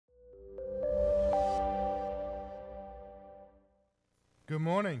Good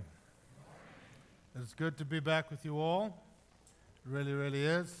morning. It's good to be back with you all. It really, really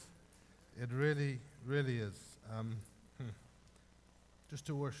is. It really, really is. Just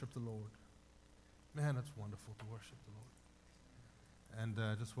to worship the Lord. Man, it's wonderful to worship the Lord.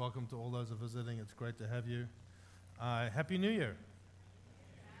 And just welcome to all those who are visiting. It's great to have you. Happy New Year.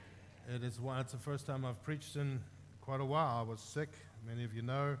 It's the first time I've preached in quite a while. I was sick. Many of you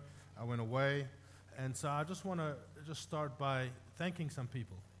know. I went away. And so I just want to start by thanking some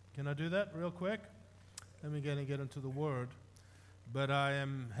people. Can I do that real quick? Let me get into the Word. But I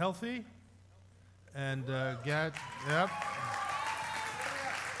am healthy and Yep,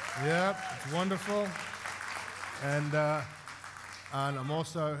 it's wonderful. And I'm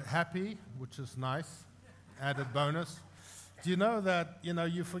also happy, which is nice, added bonus. Do you know that,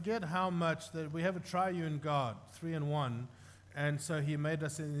 you forget how much that we have a triune God, 3 in 1, and so He made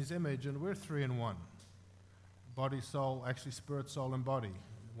us in His image, and we're 3 in 1. Body, soul, actually spirit, soul, and body,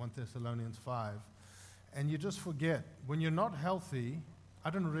 1 Thessalonians 5. And you just forget. When you're not healthy, I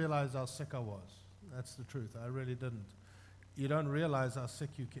didn't realize how sick I was. That's the truth. I really didn't. You don't realize how sick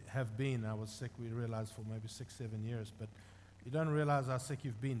you have been. I was sick, we realized, for maybe 6-7 years. But you don't realize how sick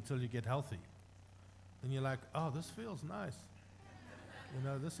you've been until you get healthy. Then you're like, oh, this feels nice.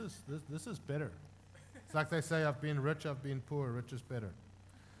 This is better. It's like they say, I've been rich, I've been poor. Rich is better.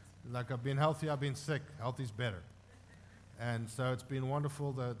 Like I've been healthy, I've been sick. Healthy's better. And so it's been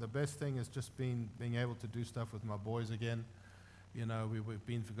wonderful. The best thing is just being able to do stuff with my boys again. We've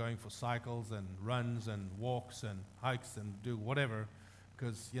been going for cycles and runs and walks and hikes and do whatever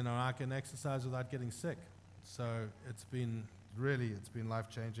because, I can exercise without getting sick. So it's been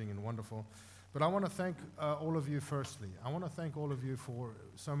life-changing and wonderful. But I want to thank all of you firstly. I want to thank all of you for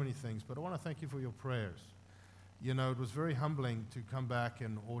so many things, but I want to thank you for your prayers. It was very humbling to come back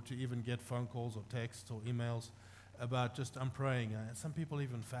or to even get phone calls or texts or emails about just, I'm praying. Some people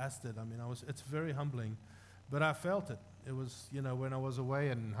even fasted. It's very humbling, but I felt it. It was, when I was away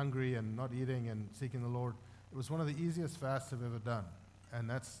and hungry and not eating and seeking the Lord, it was one of the easiest fasts I've ever done.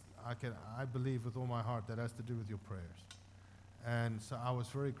 And I believe with all my heart that has to do with your prayers. And so I was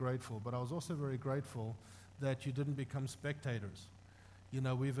very grateful, but I was also very grateful that you didn't become spectators.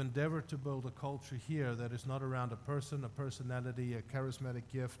 We've endeavored to build a culture here that is not around a person, a personality, a charismatic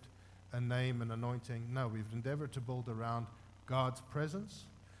gift, a name, an anointing. No, we've endeavored to build around God's presence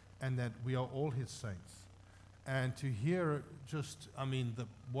and that we are all His saints. And to hear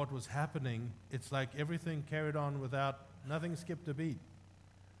what was happening, it's like everything carried on without, nothing skipped a beat.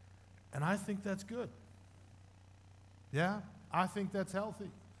 And I think that's good. Yeah, I think that's healthy.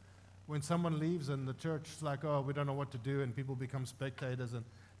 When someone leaves and the church is like, oh, we don't know what to do, and people become spectators, and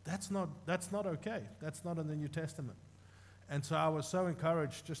that's not okay. That's not in the New Testament. And so I was so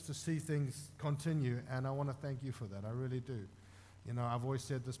encouraged just to see things continue, and I want to thank you for that. I really do. I've always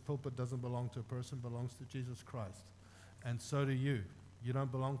said this pulpit doesn't belong to a person, it belongs to Jesus Christ. And so do you. You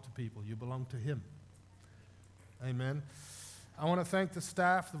don't belong to people, you belong to Him. Amen. I want to thank the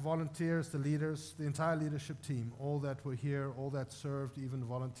staff, the volunteers, the leaders, the entire leadership team, all that were here, all that served, even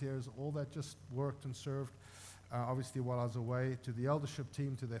volunteers, all that just worked and served, obviously while I was away, to the eldership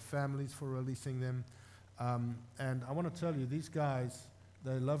team, to their families for releasing them. And I want to tell you, these guys,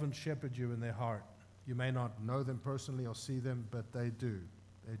 they love and shepherd you in their heart. You may not know them personally or see them, but they do.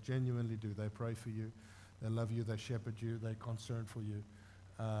 They genuinely do. They pray for you. They love you. They shepherd you. They're concerned for you.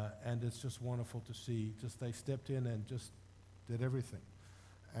 And it's just wonderful to see. Just they stepped in and just did everything.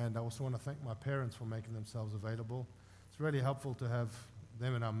 And I also want to thank my parents for making themselves available. It's really helpful to have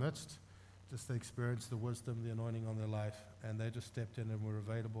them in our midst, just to experience the wisdom, the anointing on their life. And they just stepped in and were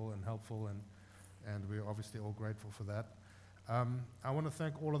available and helpful, and we're obviously all grateful for that. I want to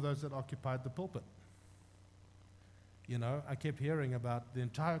thank all of those that occupied the pulpit. I kept hearing about the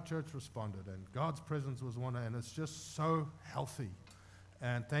entire church responded, and God's presence was one, and it's just so healthy.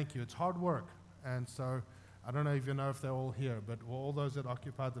 And thank you. It's hard work. And so I don't know if they're all here, but all those that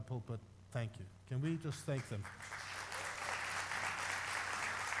occupied the pulpit, thank you. Can we just thank them?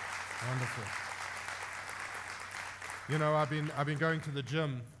 Wonderful. I've been going to the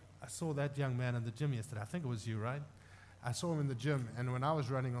gym. I saw that young man in the gym yesterday. I think it was you, right? I saw him in the gym, and when I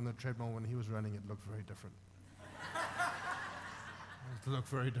was running on the treadmill, when he was running, it looked very different. It looked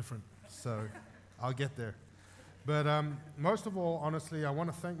very different. So I'll get there. But most of all, honestly, I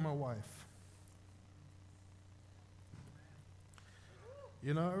want to thank my wife.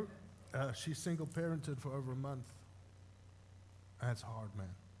 She's single-parented for over a month. That's hard,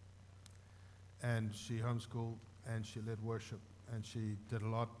 man. And she homeschooled, and she led worship, and she did a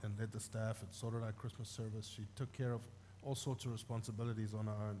lot and led the staff and sorted out Christmas service. She took care of all sorts of responsibilities on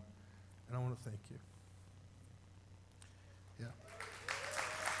her own. And I want to thank you. Yeah.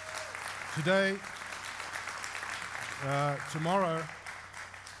 Today, tomorrow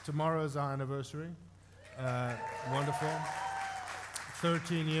is our anniversary. Wonderful.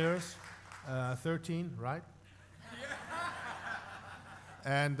 13 years. 13, right?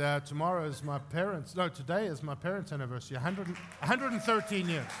 And tomorrow is my parents, no, today is my parents' anniversary, 113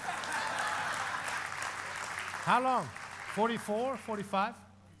 years. How long? 44, 45?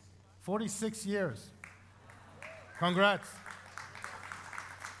 46 years. Congrats.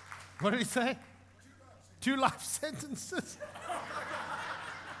 What did he say? 2 life sentences.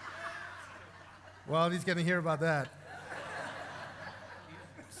 Well, he's going to hear about that.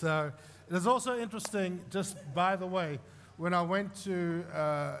 So it is also interesting, just by the way, when I went to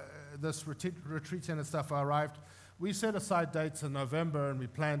this retreat center stuff, I arrived. We set aside dates in November, and we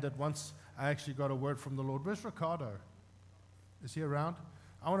planned it once I actually got a word from the Lord. Where's Ricardo? Is he around?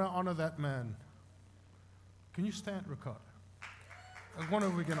 I want to honor that man. Can you stand, Ricardo? I wonder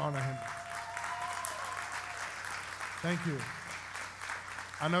if we can honor him. Thank you.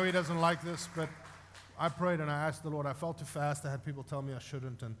 I know he doesn't like this, but I prayed and I asked the Lord. I felt too fast. I had people tell me I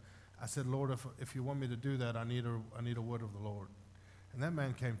shouldn't, and I said, Lord, if you want me to do that, I need a word of the Lord. And that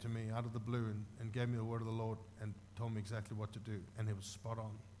man came to me out of the blue and gave me the word of the Lord and told me exactly what to do. And it was spot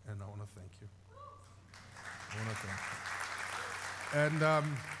on. And I want to thank you. I want to thank you.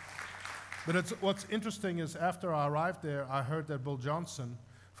 And, but what's interesting is after I arrived there, I heard that Bill Johnson,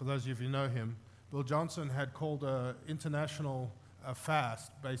 for those of you who know him, Bill Johnson had called an international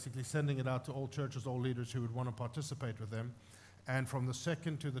fast, basically sending it out to all churches, all leaders who would want to participate with them. And from the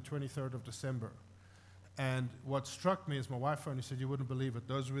 2nd to the 23rd of December. And what struck me is my wife phoned, he said, you wouldn't believe it.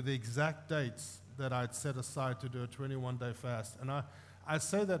 Those were the exact dates that I'd set aside to do a 21-day fast. And I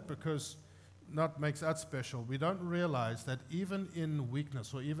say that because not makes that special. We don't realize that even in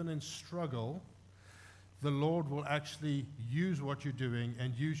weakness or even in struggle, the Lord will actually use what you're doing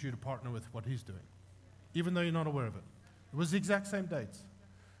and use you to partner with what He's doing, even though you're not aware of it. It was the exact same dates.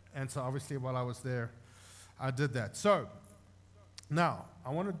 And so obviously while I was there, I did that. So, now,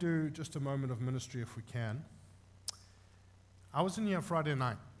 I want to do just a moment of ministry if we can. I was in here Friday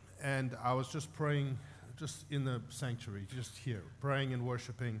night, and I was just praying, just in the sanctuary, just here, praying and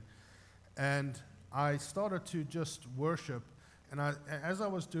worshiping. And I started to just worship, and as I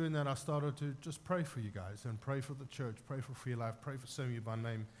was doing that, I started to just pray for you guys, and pray for the church, pray for Free Life, pray for some of you by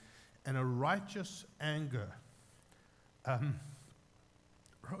name. And a righteous anger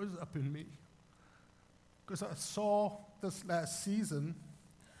rose up in me, because I saw this last season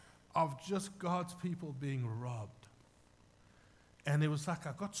of just God's people being robbed. And it was like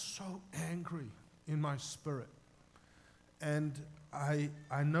I got so angry in my spirit. And I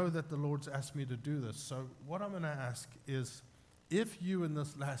know that the Lord's asked me to do this. So what I'm going to ask is, if you in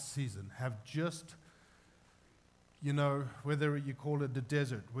this last season have just, whether you call it the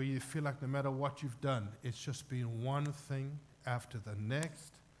desert, where you feel like no matter what you've done, it's just been one thing after the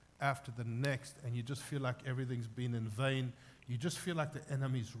next, and you just feel like everything's been in vain. You just feel like the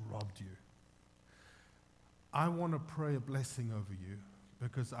enemy's robbed you. I want to pray a blessing over you,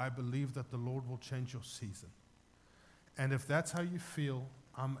 because I believe that the Lord will change your season. And if that's how you feel,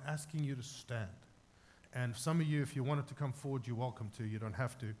 I'm asking you to stand. And some of you, if you wanted to come forward, you're welcome to. You don't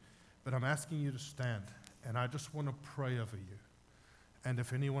have to. But I'm asking you to stand. And I just want to pray over you. And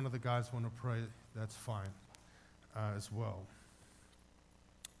if any one of the guys want to pray, that's fine as well.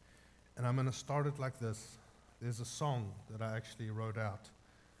 And I'm going to start it like this. There's a song that I actually wrote out,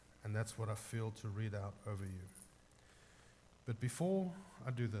 and that's what I feel to read out over you. But before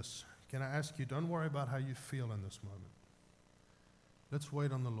I do this, can I ask you, don't worry about how you feel in this moment. Let's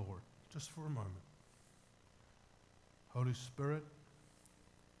wait on the Lord just for a moment. Holy Spirit,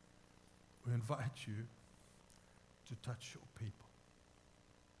 we invite you to touch your people.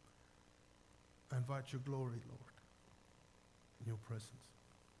 I invite your glory, Lord, in your presence.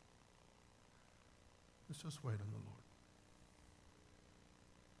 Let's just wait on the Lord.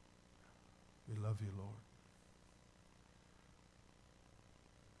 We love you, Lord.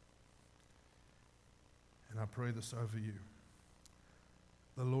 And I pray this over you.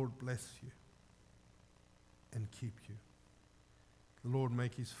 The Lord bless you and keep you. The Lord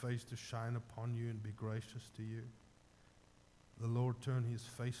make His face to shine upon you and be gracious to you. The Lord turn His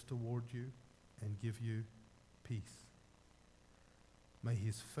face toward you and give you peace. May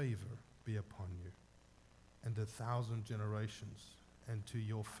His favor be upon you and 1,000 generations, and to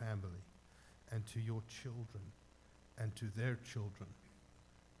your family, and to your children, and to their children,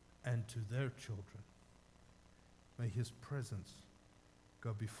 and to their children. May His presence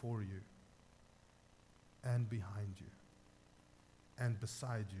go before you, and behind you, and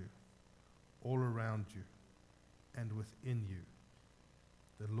beside you, all around you, and within you.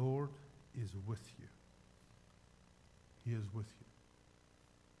 The Lord is with you. He is with you.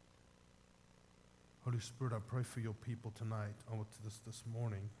 Holy Spirit, I pray for your people tonight, or this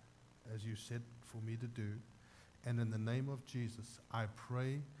morning, as you said for me to do. And in the name of Jesus, I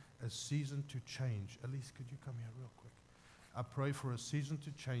pray a season to change. Elise, could you come here real quick? I pray for a season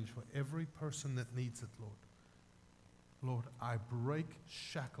to change for every person that needs it, Lord. Lord, I break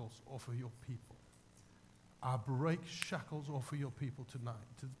shackles off of your people. I break shackles off of your people tonight,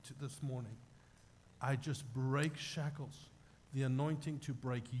 to this morning. I just break shackles. The anointing to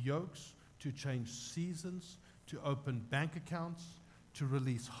break yokes, to change seasons, to open bank accounts, to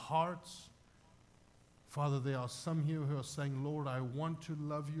release hearts. Father, there are some here who are saying, Lord, I want to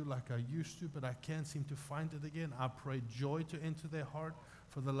love you like I used to, but I can't seem to find it again. I pray joy to enter their heart,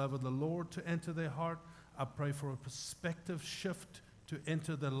 for the love of the Lord to enter their heart. I pray for a perspective shift to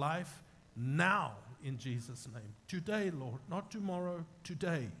enter their life now in Jesus' name. Today, Lord, not tomorrow,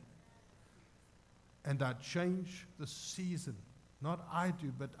 today. And I change the season. Not I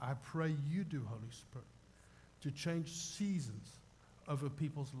do, but I pray you do, Holy Spirit, to change seasons over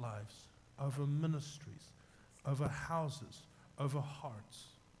people's lives, over ministries, over houses, over hearts.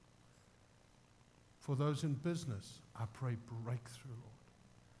 For those in business, I pray breakthrough, Lord.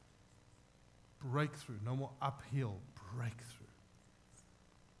 Breakthrough, no more uphill, breakthrough.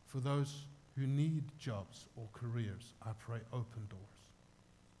 For those who need jobs or careers, I pray open doors.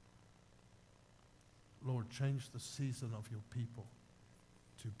 Lord, change the season of your people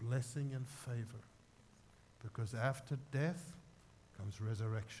to blessing and favor, because after death comes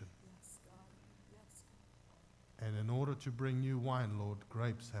resurrection. Yes, God. Yes, God. And in order to bring new wine, Lord,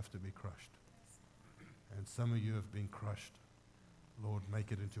 grapes have to be crushed. And some of you have been crushed. Lord,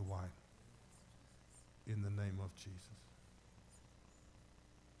 make it into wine. In the name of Jesus.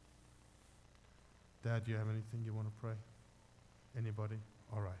 Dad, do you have anything you want to pray? Anybody?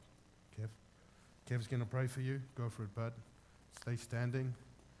 All right. Kev? Kev's going to pray for you. Go for it, bud. Stay standing.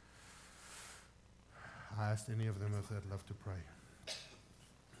 I asked any of them if they'd love to pray.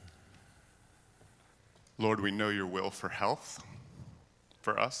 Lord, we know your will for health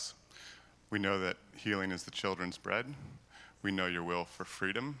for us. We know that healing is the children's bread. We know your will for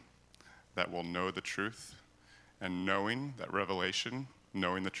freedom, that we'll know the truth, and knowing that revelation,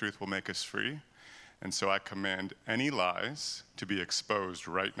 knowing the truth will make us free. And so I command any lies to be exposed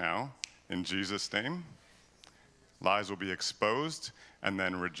right now in Jesus' name. Lies will be exposed and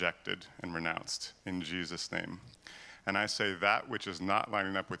then rejected and renounced in Jesus' name. And I say that which is not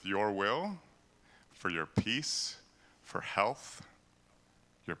lining up with your will, for your peace, for health,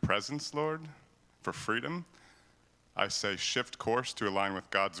 your presence, Lord, for freedom, I say shift course to align with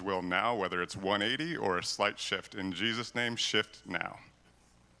God's will now, whether it's 180 or a slight shift. In Jesus' name, shift now.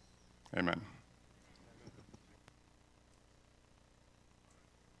 Amen.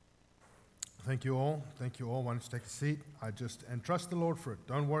 Thank you all. Thank you all. Why don't you take a seat? And trust the Lord for it.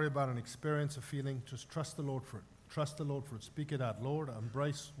 Don't worry about an experience or feeling. Just trust the Lord for it. Trust the Lord for it. Speak it out. Lord, I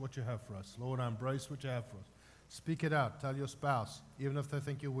embrace what you have for us. Lord, I embrace what you have for us. Speak it out. Tell your spouse. Even if they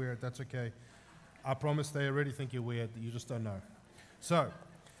think you're weird, that's okay. I promise they already think you're weird. You just don't know. So,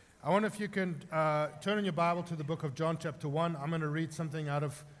 I wonder if you can turn in your Bible to the book of John chapter 1. I'm going to read something out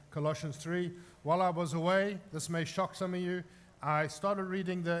of Colossians 3. While I was away, this may shock some of you, I started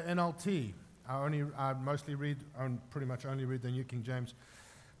reading the NLT. I pretty much only read the New King James,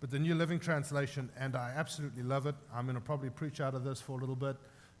 but the New Living Translation, and I absolutely love it. I'm going to probably preach out of this for a little bit,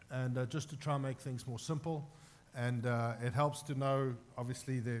 and just to try and make things more simple. And it helps to know,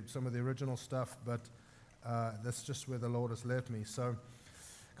 obviously, some of the original stuff, but that's just where the Lord has led me. So,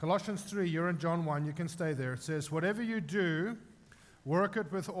 Colossians 3, you're in John 1, you can stay there. It says, whatever you do, work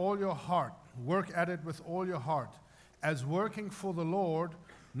it with all your heart. Work at it with all your heart, as working for the Lord,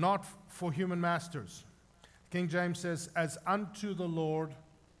 not for human masters. King James says, as unto the Lord,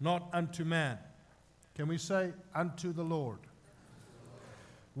 not unto man. Can we say, unto the Lord?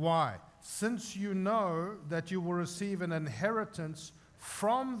 Why? Since you know that you will receive an inheritance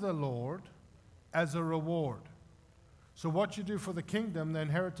from the Lord as a reward. So what you do for the kingdom, the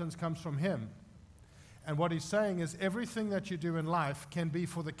inheritance comes from Him. And what he's saying is everything that you do in life can be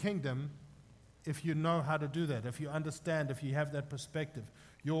for the kingdom if you know how to do that, if you understand, if you have that perspective.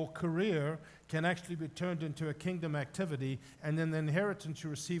 Your career can actually be turned into a kingdom activity, and then the inheritance you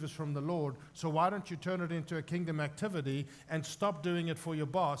receive is from the Lord. So why don't you turn it into a kingdom activity and stop doing it for your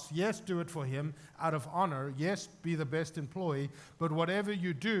boss? Yes, do it for him out of honor. Yes, be the best employee. But whatever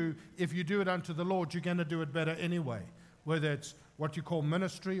you do, if you do it unto the Lord, you're going to do it better anyway. Whether it's what you call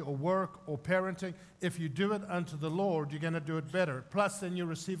ministry or work or parenting, if you do it unto the Lord, you're going to do it better. Plus, then you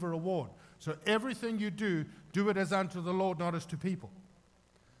receive a reward. So everything you do, do it as unto the Lord, not as to people.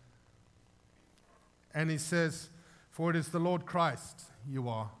 And he says, for it is the Lord Christ you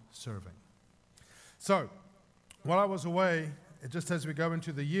are serving. So, while I was away, just as we go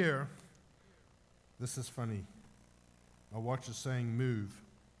into the year, this is funny. My watch is saying move.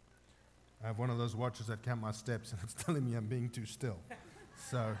 I have one of those watches that count my steps, and it's telling me I'm being too still.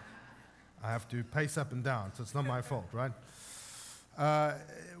 So I have to pace up and down, so it's not my fault, right?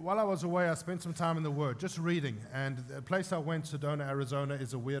 While I was away, I spent some time in the Word, just reading. And the place I went, Sedona, Arizona,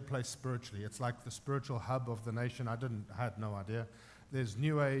 is a weird place spiritually. It's like the spiritual hub of the nation. I had no idea. There's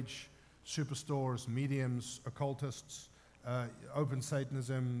New Age, superstores, mediums, occultists, open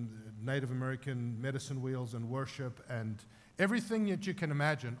Satanism, Native American medicine wheels and worship, and everything that you can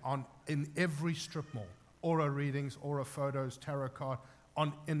imagine in every strip mall. Aura readings, aura photos, tarot card,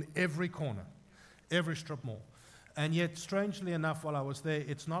 in every corner, every strip mall. And yet, strangely enough, while I was there,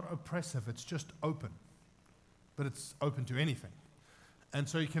 it's not oppressive, it's just open. But it's open to anything. And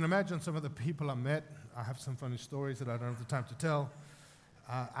so you can imagine some of the people I met. I have some funny stories that I don't have the time to tell.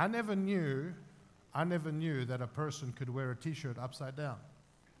 I never knew that a person could wear a T-shirt upside down.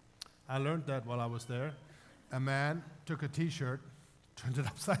 I learned that while I was there. A man took a T-shirt, turned it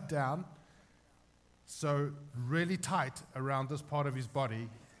upside down, so really tight around this part of his body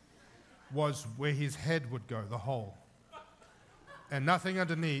was where his head would go, the hole. And nothing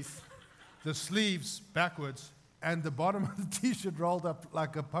underneath, the sleeves backwards, and the bottom of the T-shirt rolled up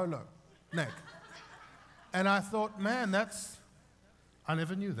like a polo neck. And I thought, man, I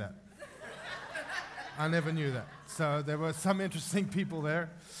never knew that. I never knew that. So there were some interesting people there.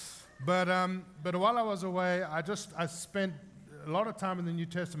 But while I was away, I spent a lot of time in the New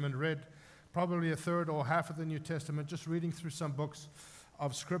Testament, read probably a third or half of the New Testament, just reading through some books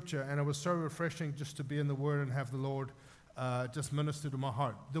of Scripture, and it was so refreshing just to be in the Word and have the Lord just minister to my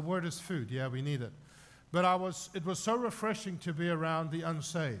heart. The Word is food, yeah, we need it. But it was so refreshing to be around the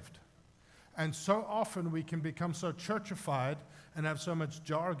unsaved. And so often we can become so churchified and have so much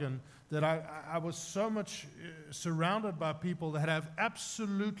jargon that I was so much surrounded by people that have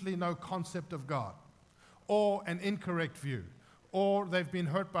absolutely no concept of God, or an incorrect view, or they've been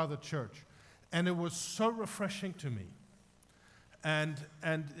hurt by the church. And it was so refreshing to me. And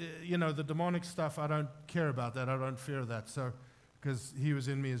the demonic stuff, I don't care about that. I don't fear that. So, because he was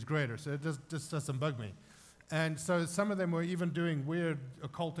in me is greater. So it just doesn't bug me. And so some of them were even doing weird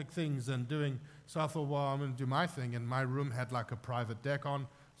occultic things so I thought, well, I'm going to do my thing. And my room had like a private deck on.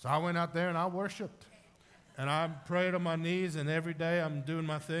 So I went out there and I worshiped. And I prayed on my knees, and every day I'm doing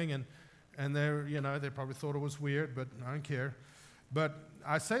my thing. And they probably thought it was weird, but I don't care. But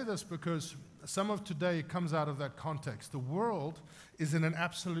I say this because some of today comes out of that context. The world is in an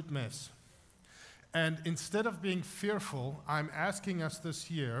absolute mess. And instead of being fearful, I'm asking us this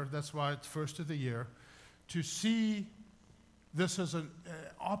year, that's why it's first of the year, to see this as an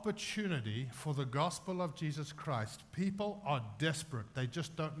opportunity for the gospel of Jesus Christ. People are desperate. They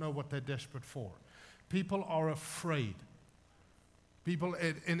just don't know what they're desperate for. People are afraid. People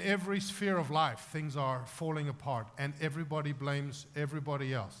in every sphere of life, things are falling apart, and everybody blames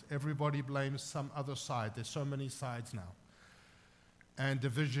everybody else. Everybody blames some other side. There's so many sides now. And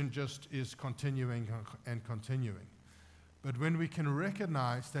division just is continuing and continuing. But when we can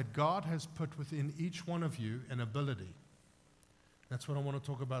recognize that God has put within each one of you an ability, that's what I want to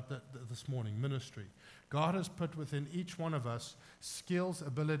talk about this morning, ministry. God has put within each one of us skills,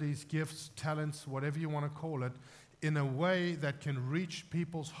 abilities, gifts, talents, whatever you want to call it, in a way that can reach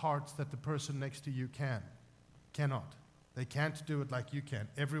people's hearts that the person next to you cannot. They can't do it like you can.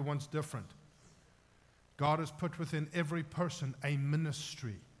 Everyone's different. God has put within every person a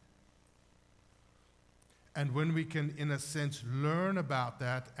ministry. And when we can, in a sense, learn about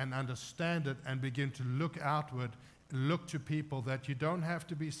that and understand it and begin to look outward, look to people, that you don't have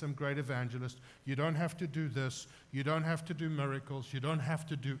to be some great evangelist, you don't have to do this, you don't have to do miracles, you don't have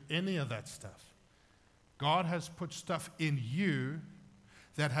to do any of that stuff. God has put stuff in you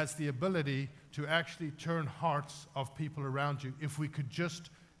that has the ability to actually turn hearts of people around you if we could just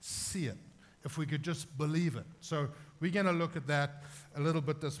see it, if we could just believe it. So we're going to look at that a little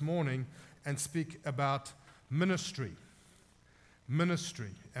bit this morning and speak about ministry. Ministry.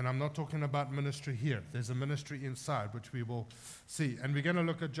 And I'm not talking about ministry here. There's a ministry inside, which we will see. And we're going to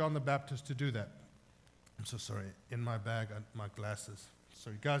look at John the Baptist to do that. I'm so sorry. In my bag, my glasses.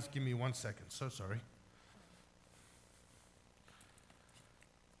 Sorry, guys, give me 1 second. So sorry.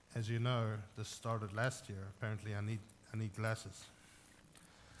 As you know, this started last year. Apparently, I need glasses.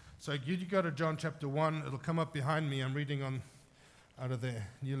 So you go to John chapter 1. It'll come up behind me. I'm reading out of the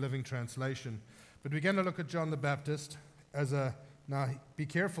New Living Translation. But we're going to look at John the Baptist now be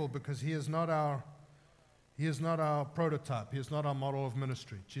careful, because he is not our prototype. He is not our model of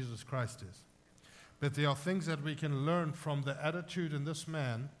ministry. Jesus Christ is. But there are things that we can learn from the attitude in this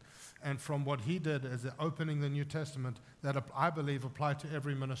man and from what he did as opening the New Testament that I believe apply to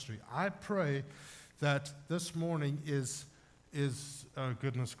every ministry. I pray that this morning is oh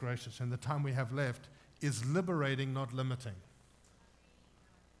goodness gracious, and the time we have left is liberating, not limiting.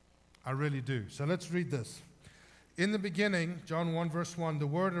 I really do. So let's read this. In the beginning, John 1 verse 1, the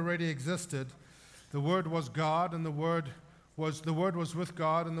Word already existed. The Word was God, and the Word was with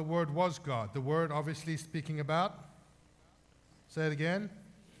God, and the Word was God. The Word obviously speaking about, say it again.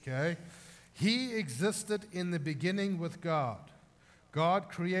 Okay. He existed in the beginning with God. God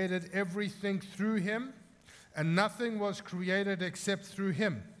created everything through him, and nothing was created except through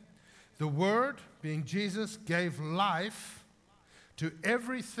him. The Word, being Jesus, gave life to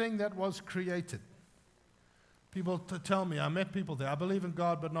everything that was created. People tell me, I met people there, I believe in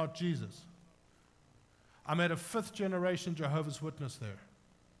God but not Jesus. I met a 5th generation Jehovah's Witness there.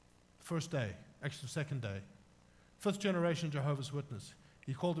 First day, actually second day. 5th generation Jehovah's Witness.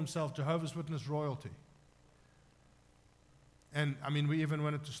 He called himself Jehovah's Witness royalty. And I mean, we even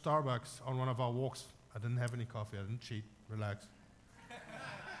went into Starbucks on one of our walks. I didn't have any coffee, I didn't cheat, relax.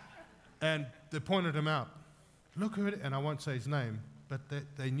 And they pointed him out. Look who it is, and I won't say his name, but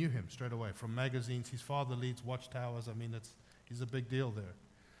they knew him straight away from magazines. His father leads Watchtowers. I mean, he's a big deal there.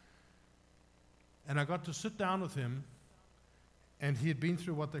 And I got to sit down with him, and he had been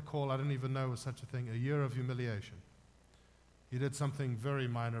through what they call, I didn't even know was such a thing, a year of humiliation. He did something very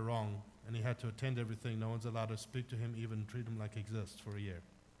minor wrong, and he had to attend everything. No one's allowed to speak to him, even treat him like he exists for a year.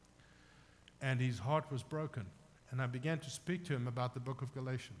 And his heart was broken. And I began to speak to him about the book of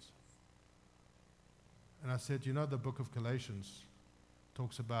Galatians. And I said, you know, the book of Galatians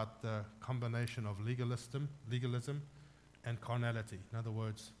talks about the combination of legalism and carnality. In other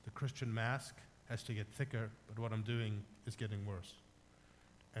words, the Christian mask has to get thicker, but what I'm doing is getting worse.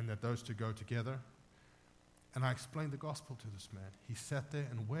 And that those two go together. And I explained the gospel to this man. He sat there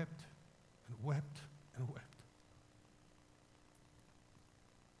and wept and wept and wept.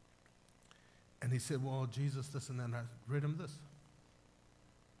 And he said, well, Jesus, this and that. And I read him this.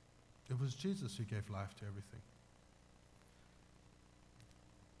 It was Jesus who gave life to everything.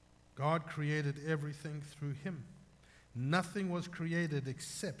 God created everything through him. Nothing was created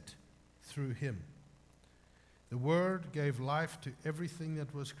except through him. The Word gave life to everything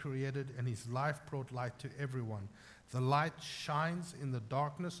that was created, and his life brought light to everyone. The light shines in the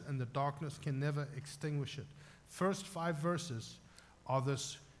darkness, and the darkness can never extinguish it. First 5 verses are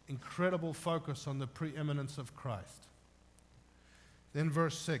this incredible focus on the preeminence of Christ. Then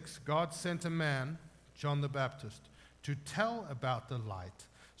verse 6, God sent a man, John the Baptist, to tell about the light,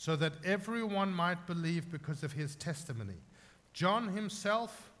 so that everyone might believe because of his testimony. John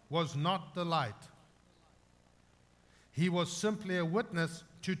himself was not the light. He was simply a witness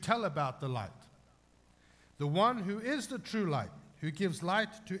to tell about the light. The one who is the true light, who gives light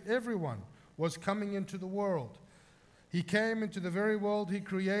to everyone, was coming into the world. He came into the very world he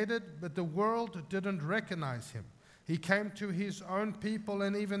created, but the world didn't recognize him. He came to his own people,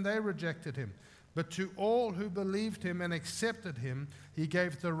 and even they rejected him. But to all who believed him and accepted him, he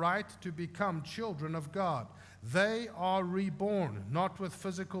gave the right to become children of God. They are reborn, not with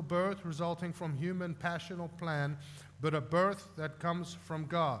physical birth resulting from human passion or plan, but a birth that comes from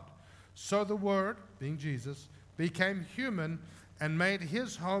God. So the Word, being Jesus, became human and made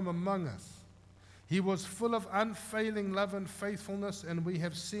his home among us. He was full of unfailing love and faithfulness, and we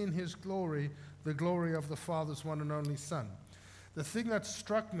have seen his glory, the glory of the Father's one and only Son. The thing that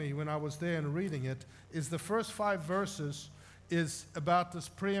struck me when I was there and reading it is the first 5 verses is about this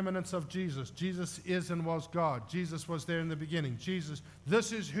preeminence of Jesus. Jesus is and was God. Jesus was there in the beginning. Jesus,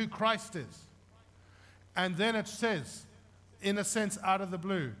 this is who Christ is. And then it says, in a sense, out of the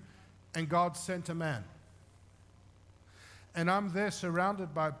blue, and God sent a man. And I'm there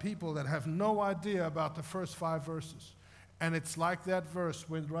surrounded by people that have no idea about the first 5 verses. And it's like that verse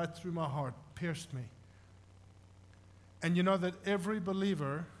went right through my heart, pierced me. And you know that every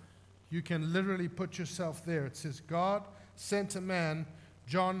believer, you can literally put yourself there. It says, God sent a man,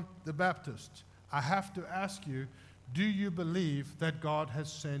 John the Baptist. I have to ask you, do you believe that God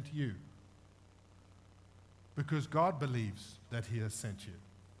has sent you? Because God believes that he has sent you.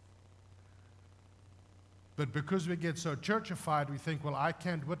 But because we get so churchified, we think, well, I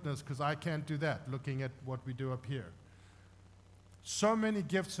can't witness because I can't do that, looking at what we do up here. So many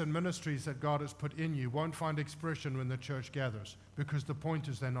gifts and ministries that God has put in you won't find expression when the church gathers, because the point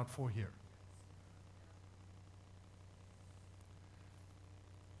is they're not for here.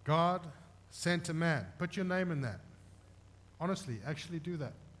 God sent a man. Put your name in that. Honestly, actually do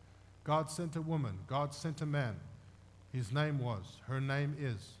that. God sent a woman. God sent a man. His name was. Her name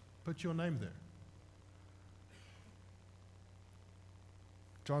is. Put your name there.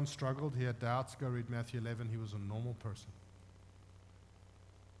 John struggled. He had doubts. Go read Matthew 11. He was a normal person.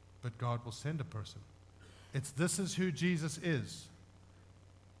 But God will send a person. This is who Jesus is.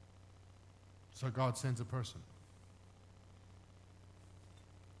 So God sends a person.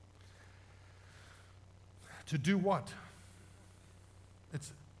 To do what?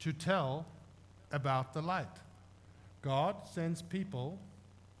 It's to tell about the light. God sends people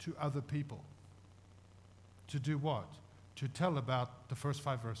to other people. To do what? To tell about the first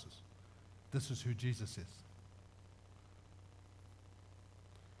 5 verses. This is who Jesus is.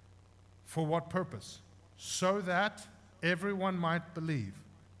 For what purpose? So that everyone might believe.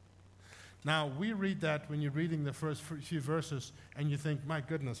 Now, we read that when you're reading the first few verses and you think, my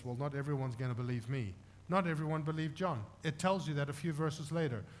goodness, well, not everyone's going to believe me. Not everyone believed John. It tells you that a few verses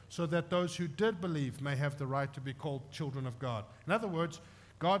later, so that those who did believe may have the right to be called children of God. In other words,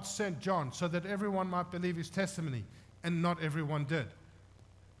 God sent John so that everyone might believe his testimony, and not everyone did.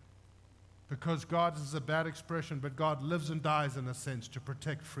 Because God is a bad expression, but God lives and dies in a sense to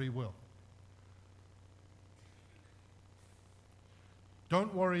protect free will.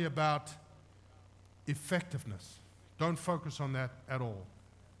 Don't worry about effectiveness. Don't focus on that at all.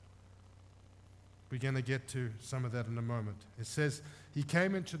 We're going to get to some of that in a moment. It says, he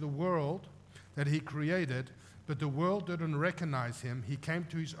came into the world that he created, but the world didn't recognize him. He came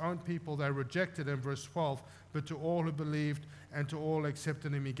to his own people. They rejected him, verse 12. But to all who believed and to all who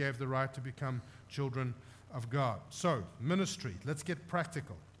accepted him, he gave the right to become children of God. So, ministry. Let's get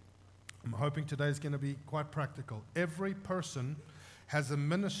practical. I'm hoping today is going to be quite practical. Every person has a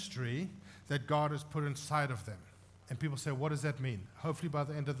ministry that God has put inside of them. And people say, what does that mean? Hopefully by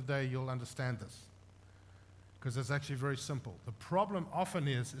the end of the day, you'll understand this. Because it's actually very simple. The problem often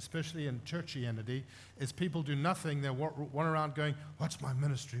is, especially in churchianity, is people do nothing. They run around going, what's my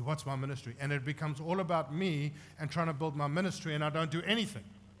ministry? What's my ministry? And it becomes all about me and trying to build my ministry, and I don't do anything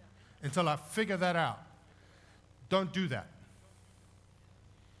until I figure that out. Don't do that.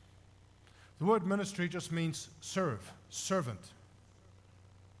 The word ministry just means serve, servant.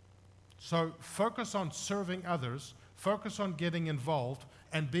 So focus on serving others, focus on getting involved,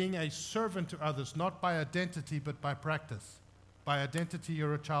 and being a servant to others, not by identity, but by practice. By identity,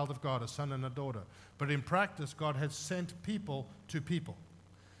 you're a child of God, a son and a daughter. But in practice, God has sent people to people.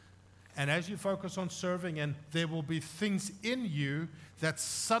 And as you focus on serving, and there will be things in you that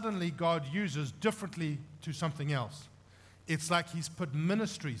suddenly God uses differently to something else. It's like he's put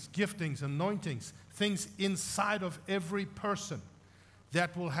ministries, giftings, anointings, things inside of every person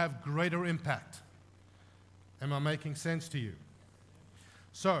that will have greater impact. Am I making sense to you?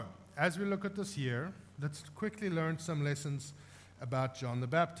 So, as we look at this year, let's quickly learn some lessons about John the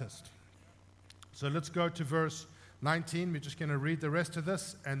Baptist. So let's go to verse 19. We're just going to read the rest of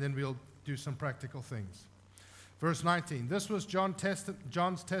this, and then we'll do some practical things. Verse 19. This was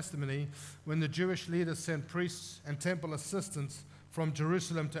John's testimony when the Jewish leaders sent priests and temple assistants from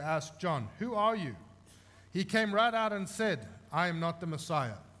Jerusalem to ask John, who are you? He came right out and said, I am not the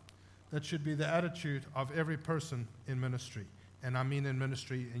Messiah. That should be the attitude of every person in ministry. And I mean in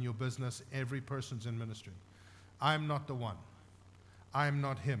ministry, in your business, every person's in ministry. I am not the one. I am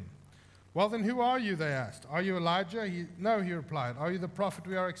not him. Well, then who are you, they asked. Are you Elijah? No, he replied. Are you the prophet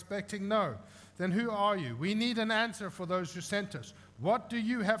we are expecting? No. Then who are you? We need an answer for those who sent us. What do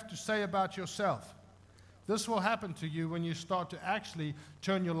you have to say about yourself? This will happen to you when you start to actually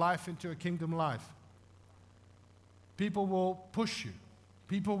turn your life into a kingdom life. People will push you.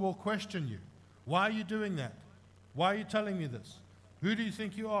 People will question you. Why are you doing that? Why are you telling me this? Who do you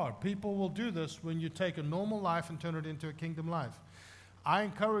think you are? People will do this when you take a normal life and turn it into a kingdom life. I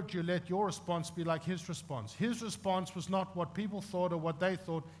encourage you, let your response be like his response. His response was not what people thought or what they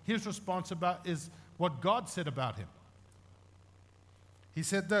thought. His response is what God said about him. He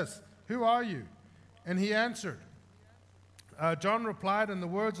said this, who are you? And he answered. John replied in the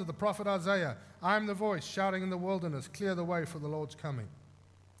words of the prophet Isaiah, I am the voice shouting in the wilderness, clear the way for the Lord's coming.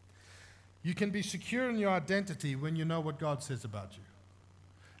 You can be secure in your identity when you know what God says about you.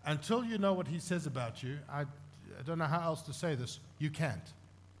 Until you know what he says about you, I don't know how else to say this, you can't.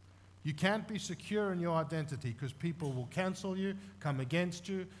 You can't be secure in your identity because people will cancel you, come against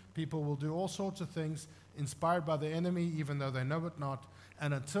you. People will do all sorts of things inspired by the enemy, even though they know it not.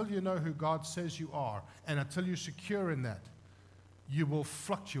 And until you know who God says you are, and until you're secure in that, you will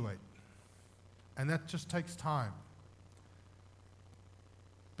fluctuate. And that just takes time.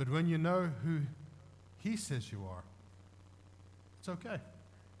 But when you know who he says you are, it's okay.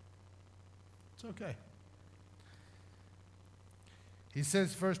 It's okay. He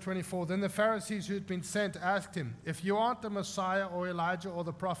says, verse 24, then the Pharisees who had been sent asked him, if you aren't the Messiah or Elijah or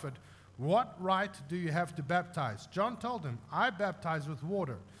the prophet, What right do you have to baptize? John told him, I baptize with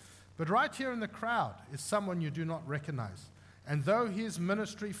water. But right here in the crowd is someone you do not recognize. And though his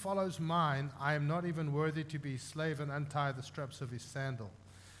ministry follows mine, I am not even worthy to be his slave and untie the straps of his sandal.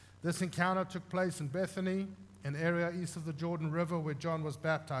 This encounter took place in Bethany, an area east of the Jordan River where John was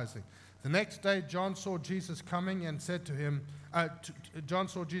baptizing. The next day, John saw Jesus coming and said to him, John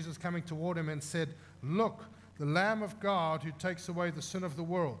saw Jesus coming toward him and said, Look, the Lamb of God who takes away the sin of the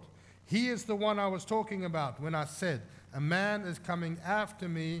world. He is the one I was talking about when I said, a man is coming after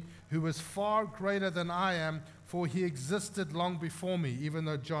me who is far greater than I am, for he existed long before me, even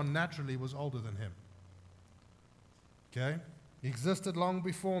though John naturally was older than him. Okay? He existed long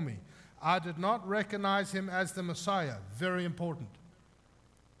before me. I did not recognize him as the Messiah. Very important.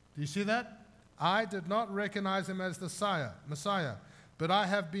 Do you see that? I did not recognize him as the Messiah, but I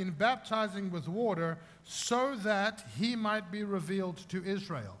have been baptizing with water so that he might be revealed to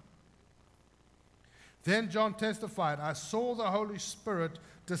Israel. Then John testified, I saw the Holy Spirit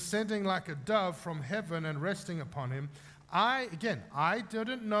descending like a dove from heaven and resting upon him. I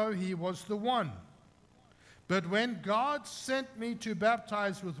didn't know he was the one. But when God sent me to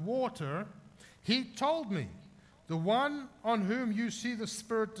baptize with water, he told me, the one on whom you see the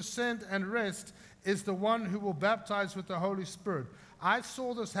Spirit descend and rest is the one who will baptize with the Holy Spirit. I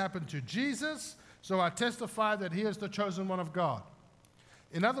saw this happen to Jesus, so I testify that he is the chosen one of God.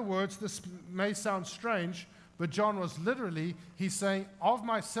 In other words, this may sound strange, but John was literally, he's saying, of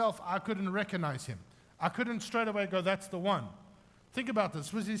myself, I couldn't recognize him. I couldn't straight away go, that's the one. Think about this.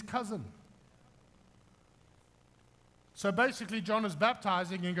 This was his cousin. So basically, John is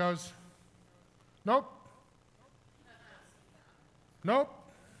baptizing and goes, nope. Nope.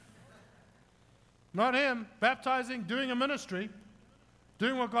 Not him. Baptizing, doing a ministry,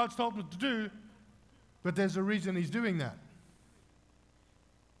 doing what God's told him to do, but there's a reason he's doing that.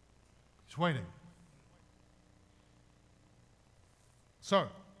 He's waiting. So,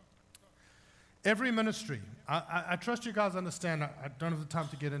 every ministry, I trust you guys understand, I don't have the time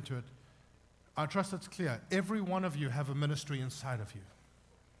to get into it. I trust it's clear. Every one of you have a ministry inside of you.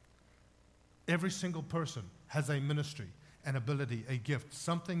 Every single person has a ministry, an ability, a gift,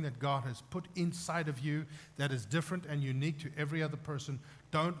 something that God has put inside of you that is different and unique to every other person.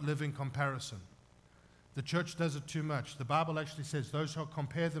 Don't live in comparison. The church does it too much. The Bible actually says those who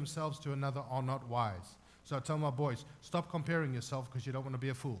compare themselves to another are not wise. So I tell my boys, stop comparing yourself because you don't want to be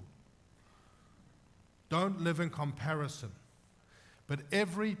a fool. Don't live in comparison. But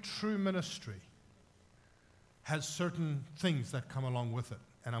every true ministry has certain things that come along with it.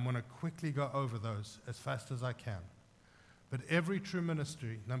 And I'm going to quickly go over those as fast as I can. But every true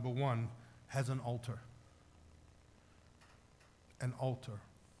ministry, number one, has an altar. An altar.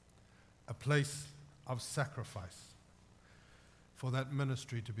 A place of sacrifice for that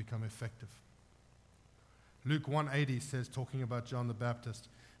ministry to become effective. Luke 1:80 says, talking about John the Baptist,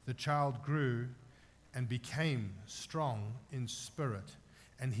 the child grew and became strong in spirit,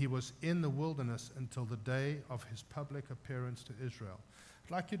 and he was in the wilderness until the day of his public appearance to Israel.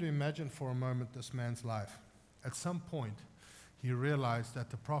 I'd like you to imagine for a moment this man's life. At some point, he realized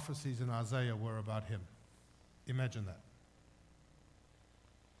that the prophecies in Isaiah were about him. Imagine that.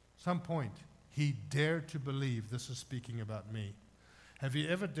 Some point, he dared to believe this is speaking about me. Have you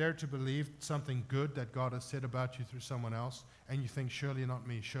ever dared to believe something good that God has said about you through someone else, and you think, surely not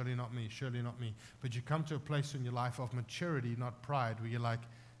me, surely not me, surely not me. But you come to a place in your life of maturity, not pride, where you're like,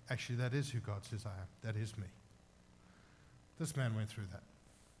 actually, that is who God says I am. That is me. This man went through that.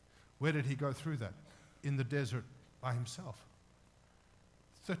 Where did he go through that? In the desert by himself.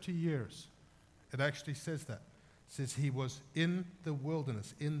 30 years. It actually says that. It says he was in the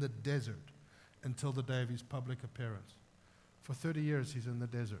wilderness, in the desert, until the day of his public appearance. For 30 years he's in the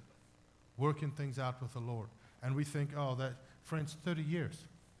desert, working things out with the Lord. And we think, oh, that, friends, 30 years.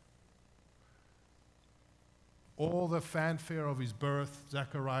 All the fanfare of his birth,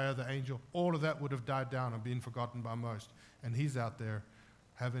 Zechariah, the angel, all of that would have died down and been forgotten by most. And he's out there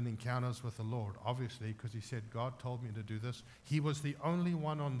having encounters with the Lord, obviously, because he said, God told me to do this. He was the only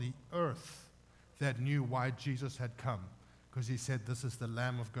one on the earth that knew why Jesus had come, because he said, this is the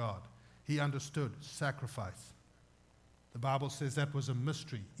Lamb of God. He understood sacrifice. The Bible says that was a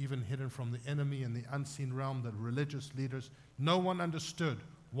mystery, even hidden from the enemy in the unseen realm, the religious leaders. No one understood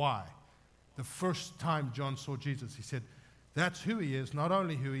why. The first time John saw Jesus, he said, that's who he is, not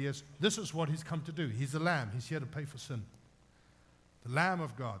only who he is, this is what he's come to do. He's the Lamb. He's here to pay for sin. The Lamb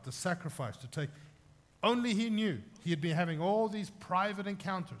of God, the sacrifice to take. Only he knew. He had been having all these private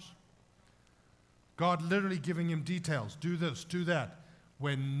encounters. God literally giving him details. Do this, do that.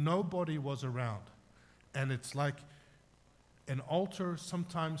 When nobody was around. And it's like an altar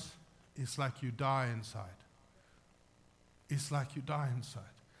sometimes it's like you die inside. It's like you die inside.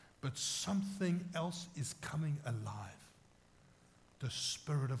 But something else is coming alive. The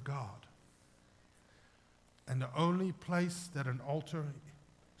Spirit of God. And the only place that an altar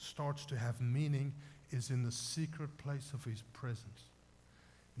starts to have meaning is in the secret place of His presence.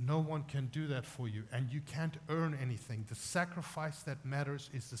 No one can do that for you, and you can't earn anything. The sacrifice that matters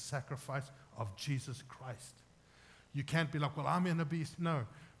is the sacrifice of Jesus Christ. You can't be like, well, I'm in a beast. No,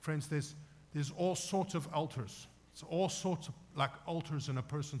 friends, there's all sorts of altars. It's all sorts of like altars in a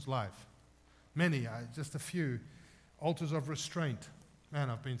person's life. Many, just a few. Altars of restraint. Man,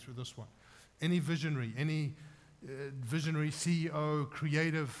 I've been through this one. Any visionary CEO,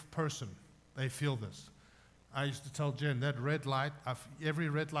 creative person, they feel this. I used to tell Jen, that red light, every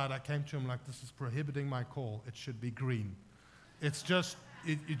red light I came to him like, this is prohibiting my call. It should be green. It's just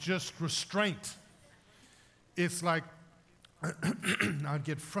restraint. It's like, I'd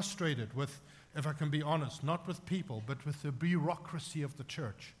get frustrated with, if I can be honest, not with people, but with the bureaucracy of the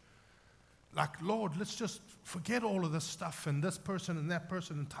church. Like, Lord, let's just forget all of this stuff and this person and that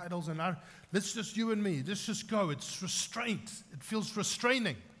person and titles and let's just you and me. Let's just go. It's restraint. It feels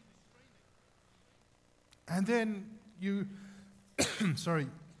restraining. And then you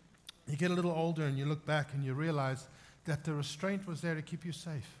get a little older and you look back and you realize that the restraint was there to keep you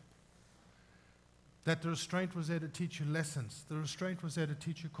safe. That the restraint was there to teach you lessons. The restraint was there to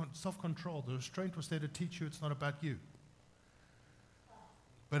teach you self-control. The restraint was there to teach you it's not about you.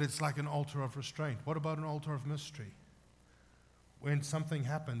 But it's like an altar of restraint. What about an altar of mystery? When something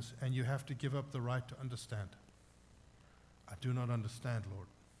happens and you have to give up the right to understand. I do not understand, Lord.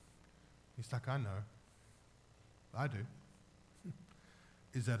 He's like, I know. I do.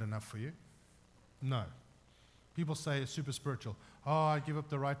 Is that enough for you? No. People say it's super spiritual. Oh, I give up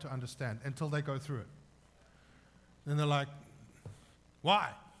the right to understand until they go through it. Then they're like, why?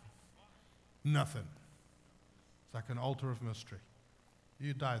 Nothing. It's like an altar of mystery.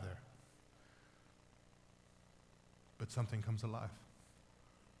 You die there. But something comes alive.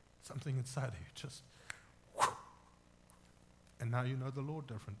 Something inside of you just, whoosh. And now you know the Lord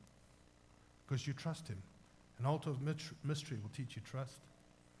different because you trust Him. An altar of mystery will teach you trust.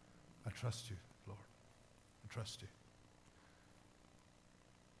 I trust you, Lord. I trust you.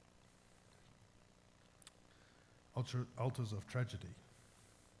 Altars of tragedy.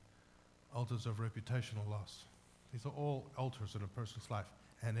 Altars of reputational loss. These are all altars in a person's life.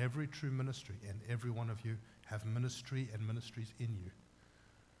 And every true ministry, and every one of you have ministry and ministries in you.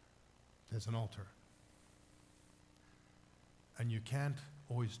 There's an altar. And you can't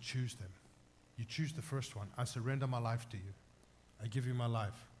always choose them. You choose the first one. I surrender my life to you. I give you my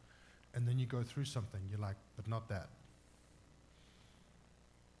life. And then you go through something. You're like, but not that.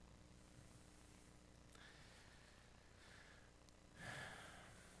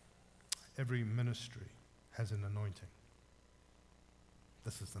 Every ministry has an anointing.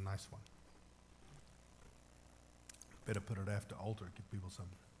 This is the nice one. Better put it after altar, give people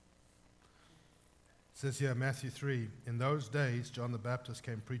something. It says here, Matthew 3, in those days John the Baptist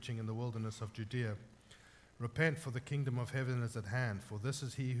came preaching in the wilderness of Judea, repent, for the kingdom of heaven is at hand, for this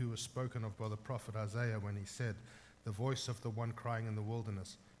is he who was spoken of by the prophet Isaiah when he said, the voice of the one crying in the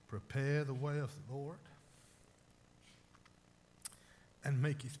wilderness, prepare the way of the Lord and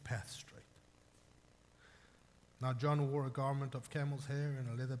make his path straight. Now John wore a garment of camel's hair and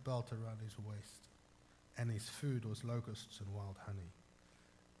a leather belt around his waist, and his food was locusts and wild honey.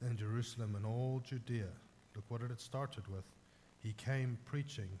 Then Jerusalem and all Judea, look what it started with. He came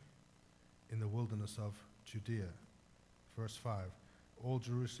preaching in the wilderness of Judea. Verse 5, all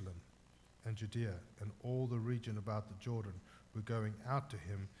Jerusalem and Judea and all the region about the Jordan were going out to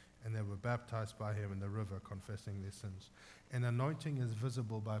him, and they were baptized by him in the river, confessing their sins. An anointing is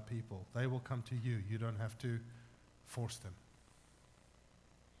visible by people. They will come to you. You don't have to force them.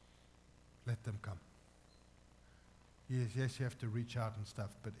 Let them come. Yes, you have to reach out and stuff,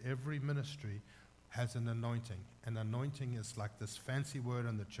 but every ministry has an anointing. An anointing is like this fancy word,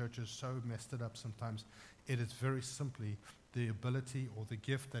 and the church has so messed it up sometimes. It is very simply the ability or the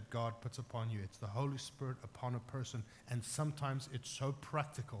gift that God puts upon you. It's the Holy Spirit upon a person, and sometimes it's so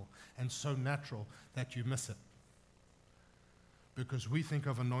practical and so natural that you miss it. Because we think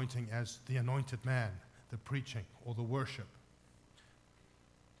of anointing as the anointed man, the preaching or the worship.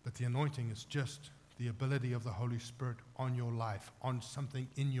 But the anointing is just the ability of the Holy Spirit on your life, on something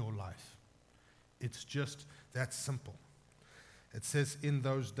in your life. It's just that simple. It says in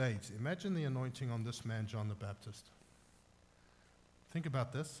those days. Imagine the anointing on this man, John the Baptist. Think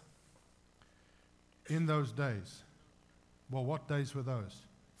about this. In those days. Well, what days were those?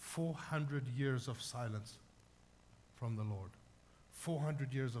 400 years of silence from the Lord.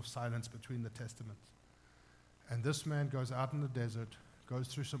 400 years of silence between the testaments. And this man goes out in the desert, goes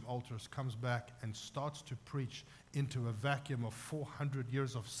through some altars, comes back, and starts to preach into a vacuum of 400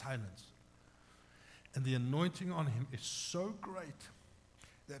 years of silence. And the anointing on him is so great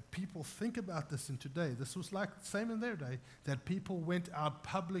that people think about this in today. This was like the same in their day, that people went out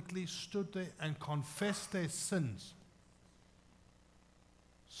publicly, stood there, and confessed their sins.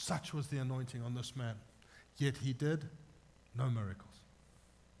 Such was the anointing on this man. Yet he did no miracles.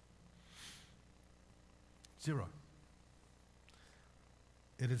 Zero.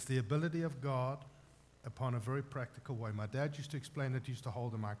 It is the ability of God upon a very practical way. My dad used to explain it, used to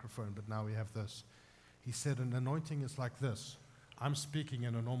hold a microphone, but now we have this. He said an anointing is like this. I'm speaking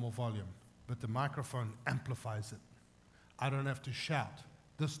in a normal volume, but the microphone amplifies it. I don't have to shout.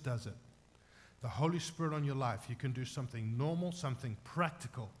 This does it. The Holy Spirit on your life, you can do something normal, something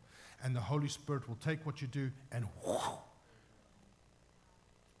practical, and the Holy Spirit will take what you do and whoo.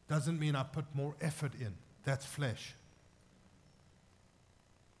 Doesn't mean I put more effort in. That's flesh.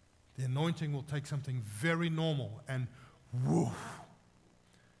 The anointing will take something very normal and whoo,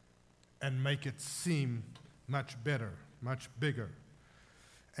 and make it seem much better, much bigger.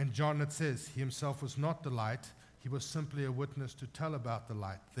 And John, it says, he himself was not the light, he was simply a witness to tell about the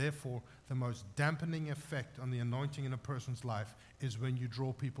light. Therefore, the most dampening effect on the anointing in a person's life is when you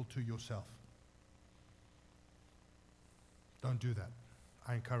draw people to yourself. Don't do that.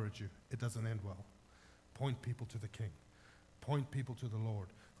 I encourage you. It doesn't end well. Point people to the King. Point people to the Lord.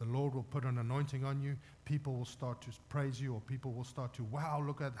 The Lord will put an anointing on you. People will start to praise you, or people will start to, wow,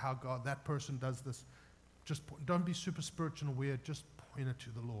 look at how God, that person does this. Just don't be super spiritual and weird. Just point it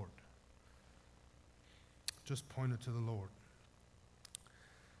to the Lord. Just point it to the Lord.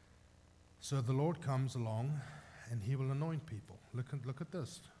 So the Lord comes along and he will anoint people. Look at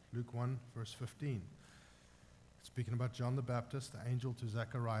this. Luke 1, verse 15. Speaking about John the Baptist, the angel to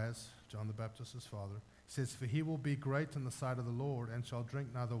Zacharias, John the Baptist's father. He says, for he will be great in the sight of the Lord and shall drink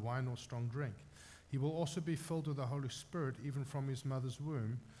neither wine nor strong drink. He will also be filled with the Holy Spirit even from his mother's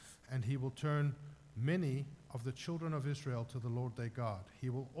womb, and he will turn many of the children of Israel to the Lord their God. He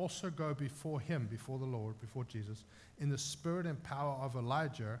will also go before him, before the Lord, before Jesus, in the spirit and power of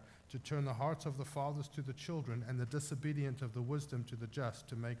Elijah, to turn the hearts of the fathers to the children and the disobedient of the wisdom to the just,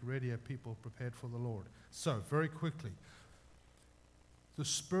 to make ready a people prepared for the Lord. So, very quickly, the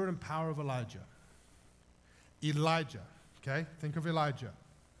spirit and power of Elijah. Elijah, okay? Think of Elijah.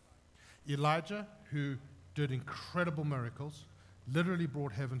 Elijah, who did incredible miracles, literally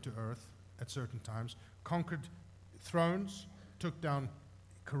brought heaven to earth at certain times, conquered thrones, took down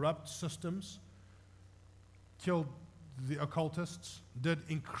corrupt systems, killed the occultists, did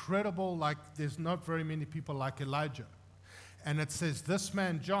incredible, like there's not very many people like Elijah. And it says this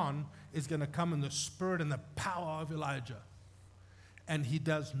man, John, is going to come in the spirit and the power of Elijah. And he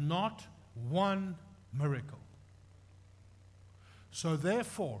does not one miracle. So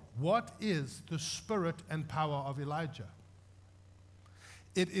therefore, what is the spirit and power of Elijah?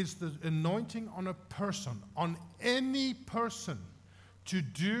 It is the anointing on a person, on any person, to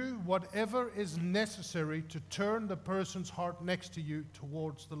do whatever is necessary to turn the person's heart next to you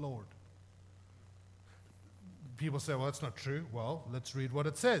towards the Lord. People say, well, that's not true. Well, let's read what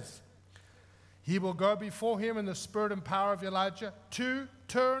it says. He will go before him in the spirit and power of Elijah to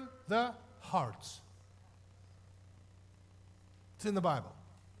turn the hearts. It's in the Bible.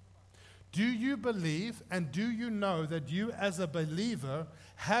 Do you believe and do you know that you as a believer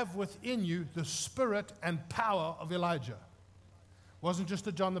have within you the spirit and power of Elijah? It wasn't just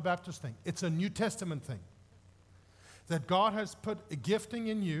a John the Baptist thing. It's a New Testament thing. That God has put a gifting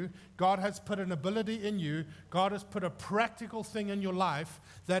in you, God has put an ability in you, God has put a practical thing in your life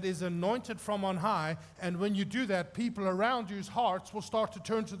that is anointed from on high, and when you do that, people around you's hearts will start to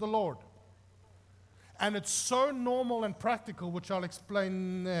turn to the Lord. And it's so normal and practical, which I'll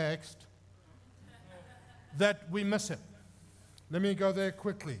explain next, that we miss it. Let me go there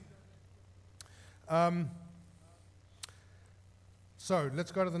quickly. So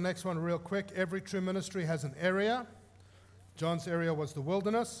let's go to the next one real quick. Every true ministry has an area. John's area was the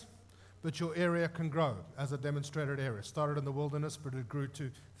wilderness, but your area can grow as a demonstrated area. Started in the wilderness, but it grew to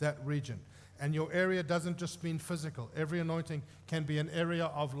that region. And your area doesn't just mean physical. Every anointing can be an area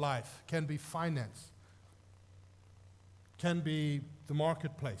of life, can be finance, can be the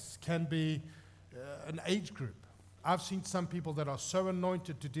marketplace, can be an age group. I've seen some people that are so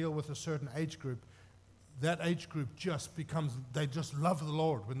anointed to deal with a certain age group, that age group just becomes, they just love the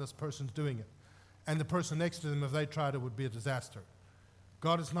Lord when this person's doing it. And the person next to them, if they tried it, would be a disaster.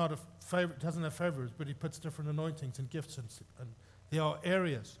 God is not a favor, doesn't have favors, but he puts different anointings and gifts in. And there are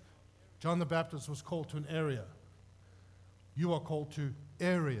areas. John the Baptist was called to an area. You are called to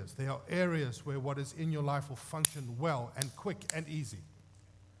areas. There are areas where what is in your life will function well and quick and easy.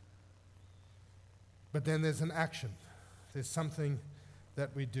 But then there's an action. There's something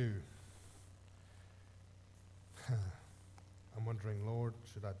that we do. I'm wondering, Lord,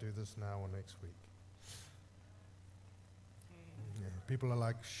 should I do this now or next week? Yeah, people are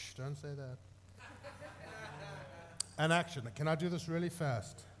like, shh, don't say that. An action. Can I do this really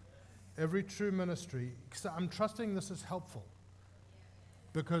fast? Every true ministry, I'm trusting this is helpful.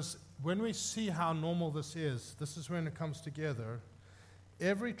 Because when we see how normal this is when it comes together.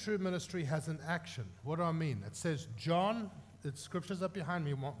 Every true ministry has an action. What do I mean? It says, John, the scripture's up behind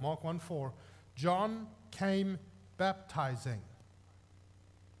me, Mark 1:4. John came baptizing.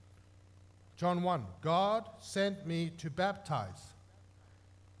 John 1, God sent me to baptize.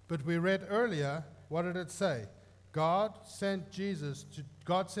 But we read earlier, what did it say? God sent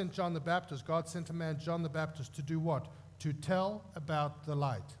John the Baptist, God sent a man, John the Baptist, to do what? To tell about the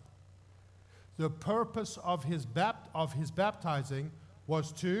light. The purpose of his baptizing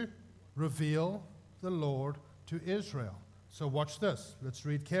was to reveal the Lord to Israel. So watch this. Let's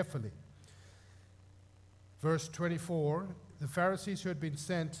read carefully. Verse 24, the Pharisees who had been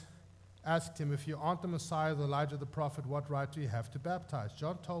sent asked him, if you aren't the Messiah, the Elijah, the prophet, what right do you have to baptize?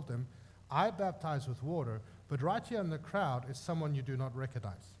 John told them, I baptize with water, but right here in the crowd is someone you do not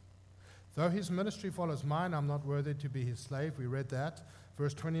recognize. Though his ministry follows mine, I'm not worthy to be his slave. We read that.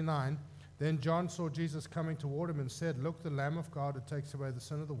 Verse 29, then John saw Jesus coming toward him and said, look, the Lamb of God who takes away the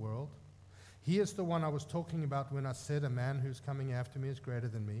sin of the world. He is the one I was talking about when I said, a man who's coming after me is greater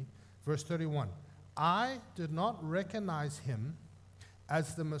than me. Verse 31, I did not recognize him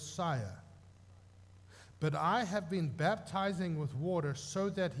as the Messiah, but I have been baptizing with water so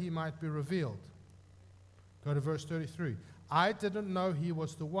that he might be revealed. Go to verse 33. I didn't know he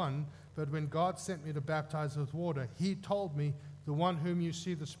was the one, but when God sent me to baptize with water, he told me, the one whom you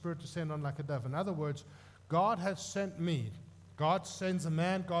see the Spirit descend on like a dove. In other words, God has sent me. God sends a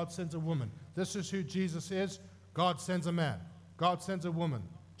man, God sends a woman. This is who Jesus is. God sends a man. God sends a woman.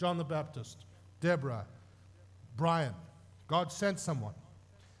 John the Baptist, Deborah, Brian. God sent someone.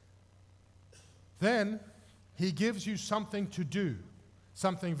 Then he gives you something to do.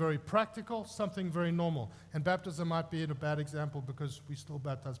 Something very practical, something very normal. And baptism might be a bad example because we still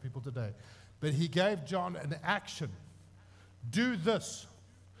baptize people today. But he gave John an action. Do this.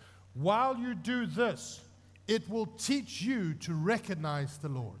 While you do this, it will teach you to recognize the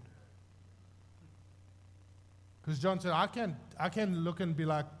Lord. Because John said, I can look and be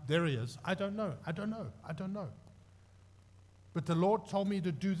like, there he is. I don't know. But the Lord told me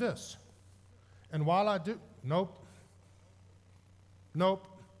to do this. And while I do, nope.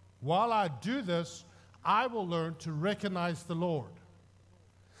 While I do this, I will learn to recognize the Lord.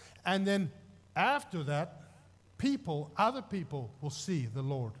 And then after that, other people will see the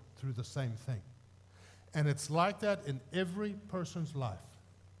Lord through the same thing. And it's like that in every person's life.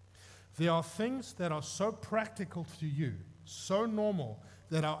 There are things that are so practical to you, so normal,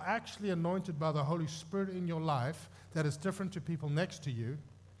 that are actually anointed by the Holy Spirit in your life that is different to people next to you,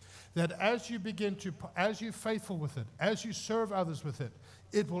 that as you're faithful with it, as you serve others with it,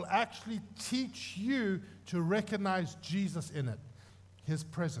 it will actually teach you to recognize Jesus in it, his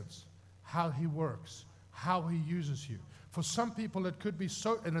presence, how he works, how he uses you. For some people, it could be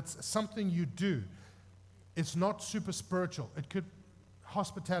and it's something you do. It's not super spiritual. It could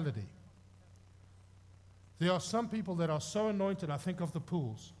hospitality. There are some people that are so anointed. I think of the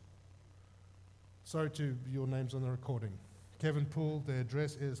Pools. Sorry to your names on the recording. Kevin Poole, the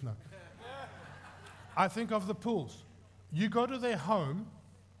address is no. I think of the Pools. You go to their home.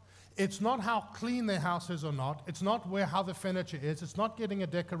 It's not how clean their house is or not. It's not how the furniture is. It's not getting a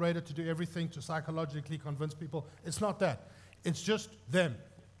decorator to do everything to psychologically convince people. It's not that. It's just them.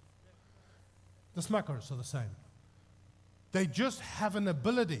 The Smuckers are the same. They just have an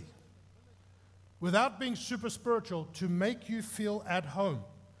ability, without being super spiritual, to make you feel at home,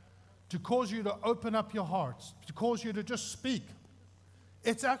 to cause you to open up your hearts, to cause you to just speak.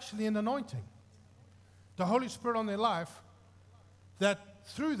 It's actually an anointing. The Holy Spirit on their life, that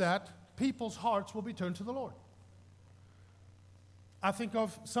through that, people's hearts will be turned to the Lord. I think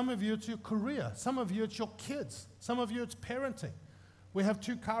of some of you, it's your career. Some of you, it's your kids. Some of you, it's parenting. We have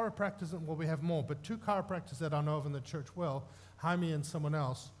two chiropractors, we have more, but two chiropractors that I know of in the church well, Jaime and someone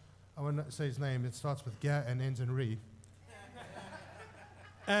else. I won't say his name. It starts with Ga and ends in Re.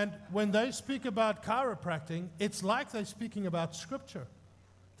 And when they speak about chiropractic, it's like they're speaking about Scripture.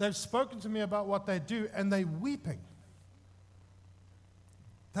 They've spoken to me about what they do, and they're weeping.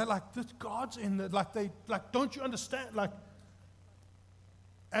 They're like, this God's in it. Don't you understand?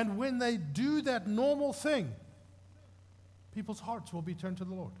 And when they do that normal thing, people's hearts will be turned to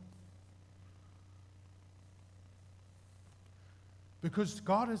the Lord. Because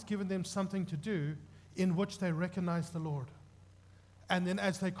God has given them something to do in which they recognize the Lord. And then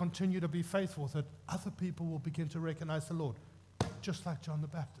as they continue to be faithful with it, other people will begin to recognize the Lord, just like John the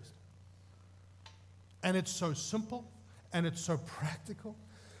Baptist. And it's so simple, and it's so practical.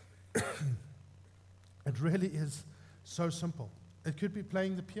 It really is so simple. It could be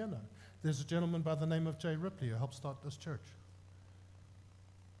playing the piano. There's a gentleman by the name of Jay Ripley who helped start this church.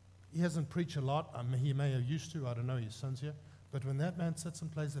 He hasn't preached a lot. I mean, he may have used to. I don't know. His son's here. But when that man sits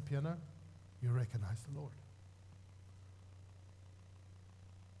and plays the piano, you recognize the Lord.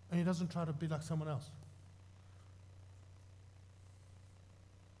 And he doesn't try to be like someone else.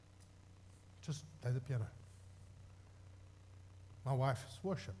 Just play the piano. My wife's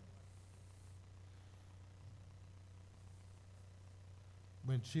worship.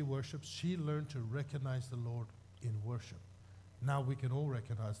 When she worships, she learned to recognize the Lord in worship. Now we can all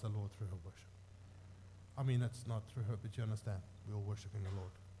recognize the Lord through her worship. I mean, it's not through her, but you understand. We're all worshiping the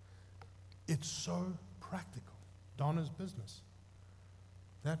Lord. It's so practical. Donna's business.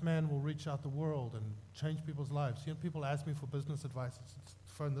 That man will reach out the world and change people's lives. You know, people ask me for business advice. It's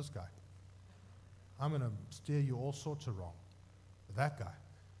phone this guy. I'm going to steer you all sorts of wrong. That guy.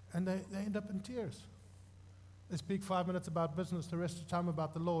 And they end up in tears. They speak 5 minutes about business, the rest of the time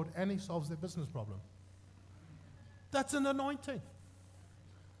about the Lord, and he solves their business problem. That's an anointing.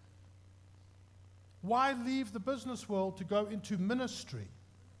 Why leave the business world to go into ministry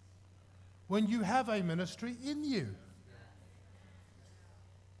when you have a ministry in you?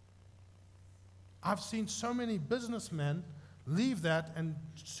 I've seen so many businessmen leave that and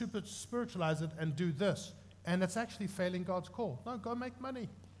super spiritualize it and do this, and it's actually failing God's call. No, go make money.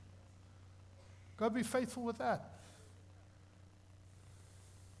 Go be faithful with that.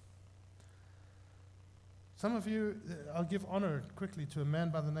 Some of you, I'll give honor quickly to a man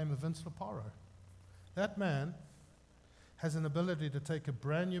by the name of Vince Loparo. That man has an ability to take a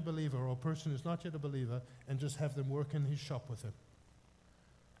brand new believer or a person who's not yet a believer and just have them work in his shop with him.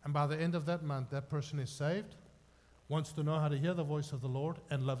 And by the end of that month, that person is saved, wants to know how to hear the voice of the Lord,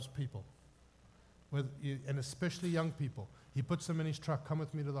 and loves people. And especially young people. He puts them in his truck, come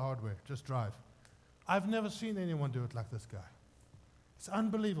with me to the hardware, just drive. I've never seen anyone do it like this guy. It's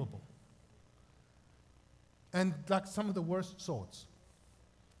unbelievable. And like some of the worst sorts.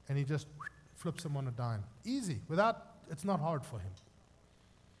 And he just flips them on a dime. Easy, it's not hard for him.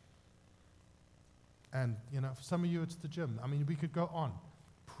 And, for some of you, it's the gym. I mean, we could go on.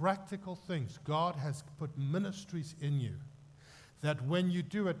 Practical things. God has put ministries in you that when you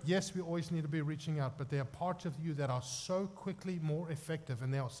do it, yes, we always need to be reaching out, but there are parts of you that are so quickly more effective.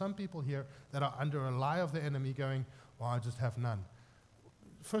 And there are some people here that are under a lie of the enemy going, well, I just have none.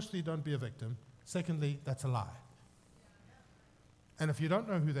 Firstly, don't be a victim. Secondly, that's a lie. And if you don't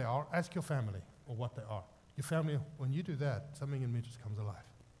know who they are, ask your family or what they are. Your family, when you do that, something in me just comes alive.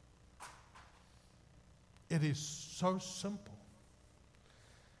 It is so simple.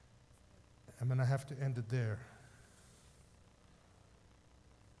 I'm going to have to end it there.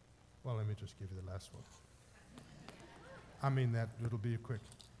 Well, let me just give you the last one. I mean that it'll be quick.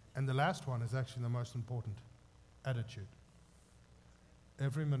 And the last one is actually the most important. Attitude.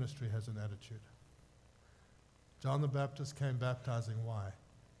 Every ministry has an attitude. John the Baptist came baptizing. Why?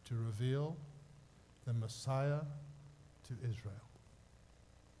 To reveal the Messiah to Israel.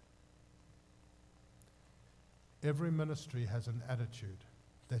 Every ministry has an attitude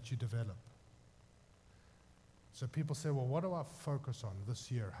that you develop. So people say, well, what do I focus on this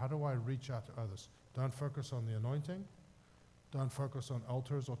year? How do I reach out to others? Don't focus on the anointing. Don't focus on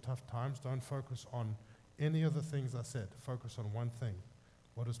altars or tough times. Don't focus on any of the things I said. Focus on one thing.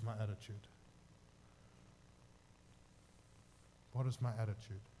 What is my attitude? What is my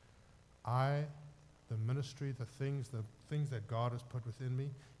attitude? The ministry, the things that God has put within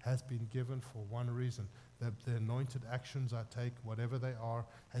me has been given for one reason. The anointed actions I take, whatever they are,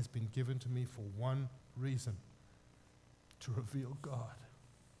 has been given to me for one reason. To reveal God.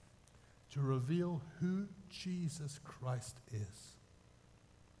 To reveal who Jesus Christ is.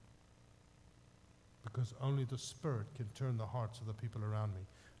 Because only the Spirit can turn the hearts of the people around me.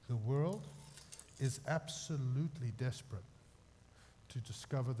 The world is absolutely desperate to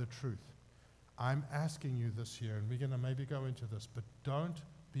discover the truth. I'm asking you this year, and we're going to maybe go into this, but don't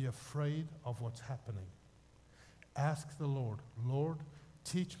be afraid of what's happening. Ask the Lord, Lord,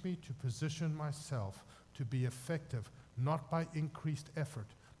 teach me to position myself to be effective, not by increased effort,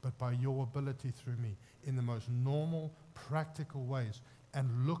 but by your ability through me, in the most normal, practical ways,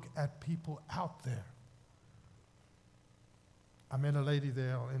 and look at people out there. I met a lady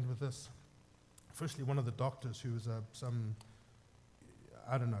there, I'll end with this. Firstly, one of the doctors who was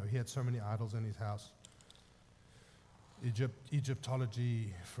I don't know, he had so many idols in his house.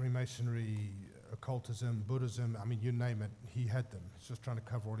 Egyptology, Freemasonry, occultism, Buddhism, I mean, you name it, he had them. He's just trying to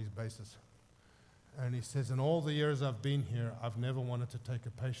cover all his bases. And he says, in all the years I've been here, I've never wanted to take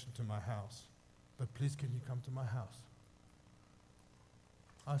a patient to my house. But please, can you come to my house?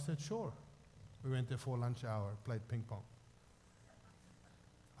 I said, sure. We went there for lunch hour, played ping pong.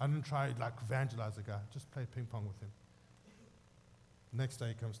 I didn't try like evangelize the guy, just played ping pong with him. Next day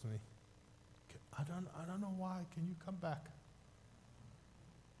he comes to me. I don't know why, can you come back?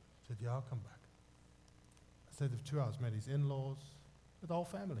 I said, yeah, I'll come back. I stayed there for 2 hours, met his in-laws, with the whole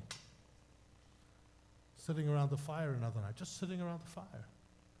family. Sitting around the fire another night, just sitting around the fire.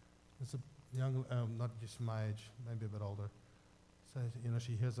 There's a young, not just my age, maybe a bit older. So,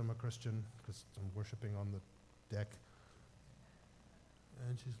 she hears I'm a Christian because I'm worshiping on the deck.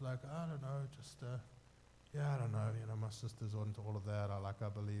 And she's like, I don't know, I don't know, my sister's on to all of that. I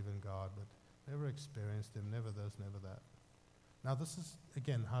believe in God, but never experienced Him, never this, never that. Now this is,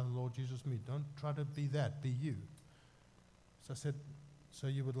 again, how the Lord uses me. Don't try to be that, be you. So I said, so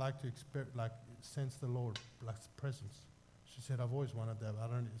you would like to sense the Lord, like His presence. She said, I've always wanted that.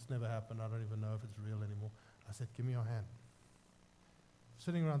 It's never happened. I don't even know if it's real anymore. I said, give me your hand.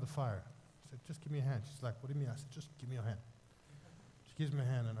 Sitting around the fire. I said, just give me a hand. She's like, what do you mean? I said, just give me your hand. She gives me a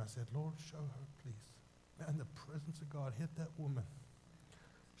hand, and I said, Lord, show her, please. Man, the presence of God hit that woman.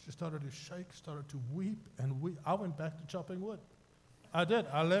 She started to shake, started to weep, and I went back to chopping wood. I did.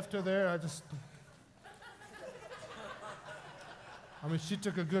 I left her there. She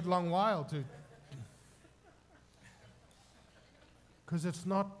took a good long while to, because it's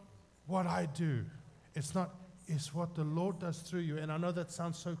not what I do. It's what the Lord does through you. And I know that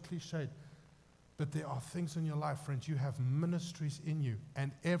sounds so cliched, but there are things in your life, friends. You have ministries in you,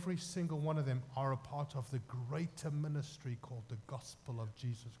 and every single one of them are a part of the greater ministry called the gospel of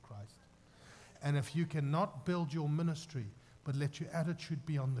Jesus Christ. And if you cannot build your ministry, but let your attitude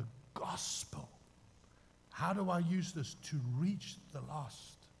be on the gospel, how do I use this to reach the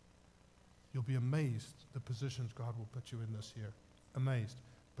lost? You'll be amazed the positions God will put you in this year. Amazed.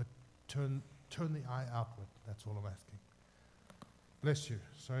 But turn the eye outward. That's all I'm asking. Bless you.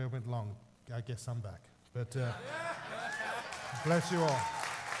 Sorry I went long. I guess I'm back. But bless you all.